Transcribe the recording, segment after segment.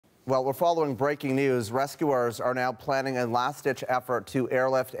Well, we're following breaking news. Rescuers are now planning a last-ditch effort to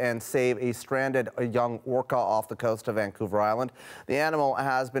airlift and save a stranded young orca off the coast of Vancouver Island. The animal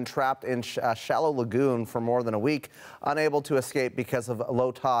has been trapped in a shallow lagoon for more than a week, unable to escape because of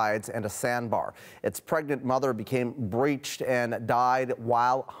low tides and a sandbar. Its pregnant mother became breached and died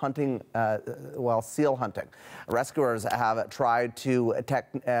while seal hunting. Rescuers have tried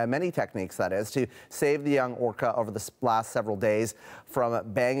many techniques, that is, to save the young orca over the last several days, from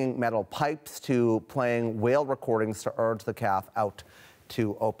banging metal pipes to playing whale recordings to urge the calf out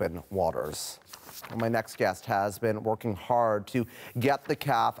to open waters. My next guest has been working hard to get the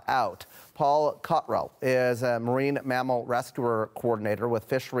calf out. Paul Cottrel is a marine mammal rescuer coordinator with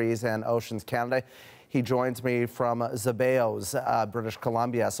Fisheries and Oceans Canada. He joins me from Zabeos, British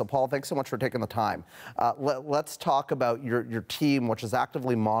Columbia. So, Paul, thanks so much for taking the time. Let's talk about your team, which is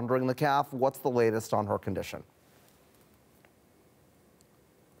actively monitoring the calf. What's the latest on her condition?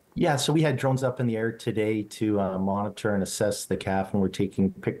 Yeah, so we had drones up in the air today to monitor and assess the calf, and we're taking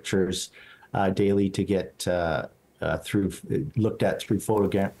pictures daily to get looked at through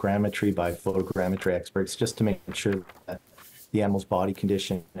photogrammetry by photogrammetry experts, just to make sure that the animal's body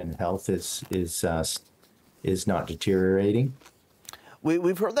condition and health is not deteriorating.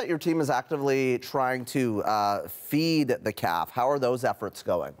 We've heard that your team is actively trying to feed the calf. How are those efforts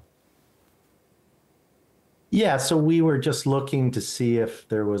going? Yeah, so we were just looking to see if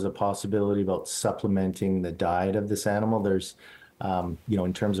there was a possibility about supplementing the diet of this animal. There's,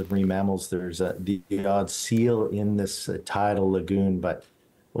 in terms of marine mammals, there's the odd seal in this tidal lagoon, but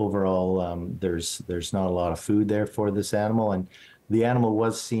overall, there's not a lot of food there for this animal. And the animal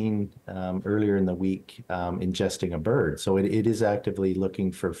was seen earlier in the week ingesting a bird, so it is actively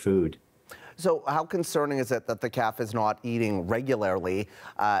looking for food. So how concerning is it that the calf is not eating regularly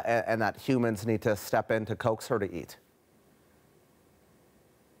and that humans need to step in to coax her to eat?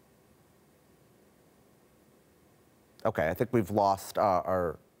 Okay, I think we've lost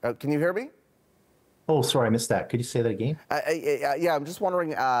our... can you hear me? Oh, sorry, I missed that. Could you say that again? Yeah, I'm just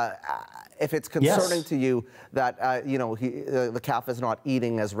wondering if it's concerning to you that, the calf is not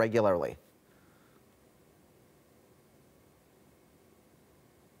eating as regularly.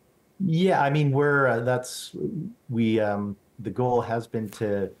 Yeah, I mean, the goal has been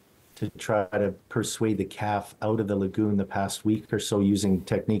to try to persuade the calf out of the lagoon the past week or so using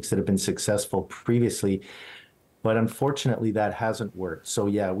techniques that have been successful previously, but unfortunately that hasn't worked. So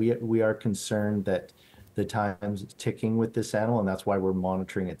yeah, we are concerned that the time's ticking with this animal, and that's why we're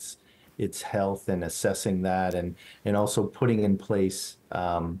monitoring its health and assessing that, and also putting in place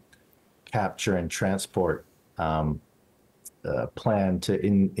capture and transport plan to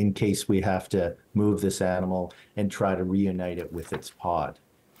in case we have to move this animal and try to reunite it with its pod.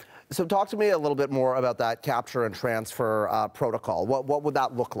 So talk to me a little bit more about that capture and transfer protocol. What would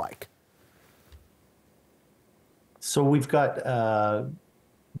that look like? So we've got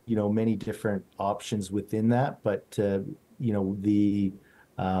many different options within that, but the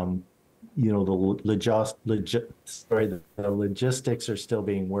logistics are still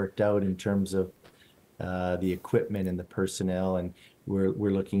being worked out in terms of the equipment and the personnel, and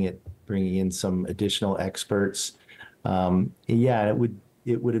we're looking at bringing in some additional experts. Yeah, it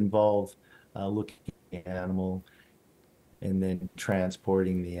would involve looking at the animal and then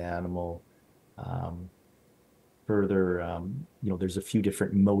transporting the animal further. There's a few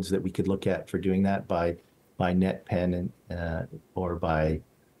different modes that we could look at for doing that, by net pen or by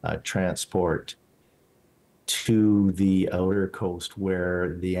transport to the outer coast,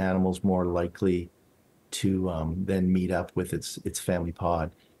 where the animal's more likely to then meet up with its family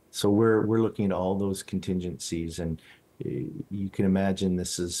pod. So we're looking at all those contingencies, and you can imagine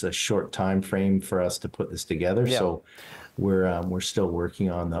this is a short time frame for us to put this together. Yeah. So we're still working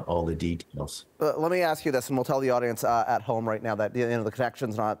on all the details. Let me ask you this, and we'll tell the audience at home right now that the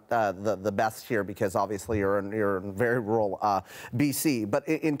connection's not the best here, because obviously you're in very rural BC. But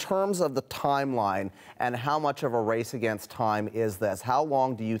in terms of the timeline and how much of a race against time is this, how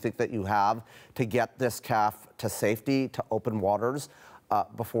long do you think that you have to get this calf to safety, to open waters,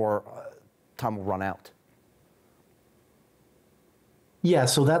 before time will run out? Yeah,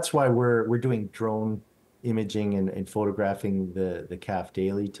 so that's why we're doing drone imaging and photographing the calf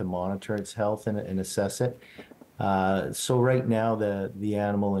daily to monitor its health and assess it. So right now, the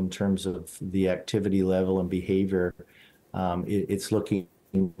animal, in terms of the activity level and behavior, it's looking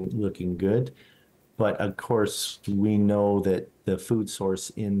good. But of course, we know that the food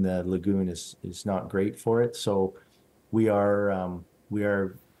source in the lagoon is not great for it. So we are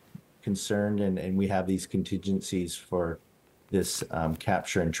concerned, and we have these contingencies for this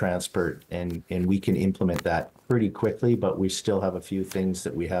capture and transport, and we can implement that pretty quickly, but we still have a few things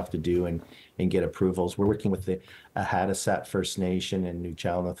that we have to do and get approvals. We're working with the Ahadasat First Nation and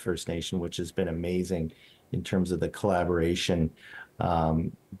Nuu-chah-nulth First Nation, which has been amazing in terms of the collaboration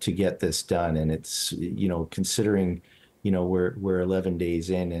to get this done. And it's, considering, we're 11 days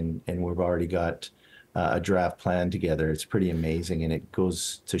in and we've already got a draft plan together. It's pretty amazing, and it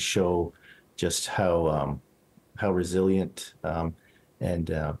goes to show just how resilient and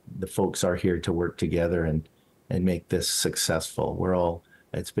the folks are here to work together and make this successful.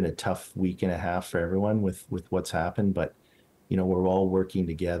 It's been a tough week and a half for everyone with what's happened, but we're all working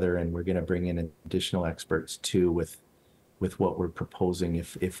together, and we're going to bring in additional experts too with what we're proposing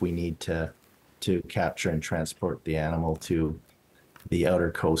if we need to capture and transport the animal to the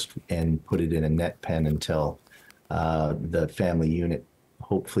outer coast and put it in a net pen until the family unit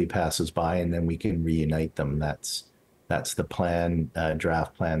hopefully passes by, and then we can reunite them. That's the plan,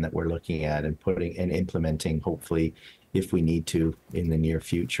 draft plan that we're looking at and putting and implementing, hopefully, if we need to in the near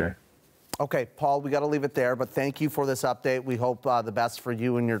future. Okay, Paul, we got to leave it there, but thank you for this update. We hope the best for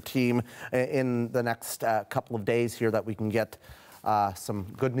you and your team in the next couple of days here, that we can get some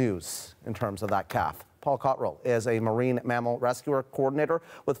good news in terms of that calf. Paul Cottrel is a marine mammal rescuer coordinator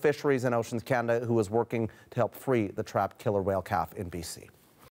with Fisheries and Oceans Canada, who is working to help free the trapped killer whale calf in BC.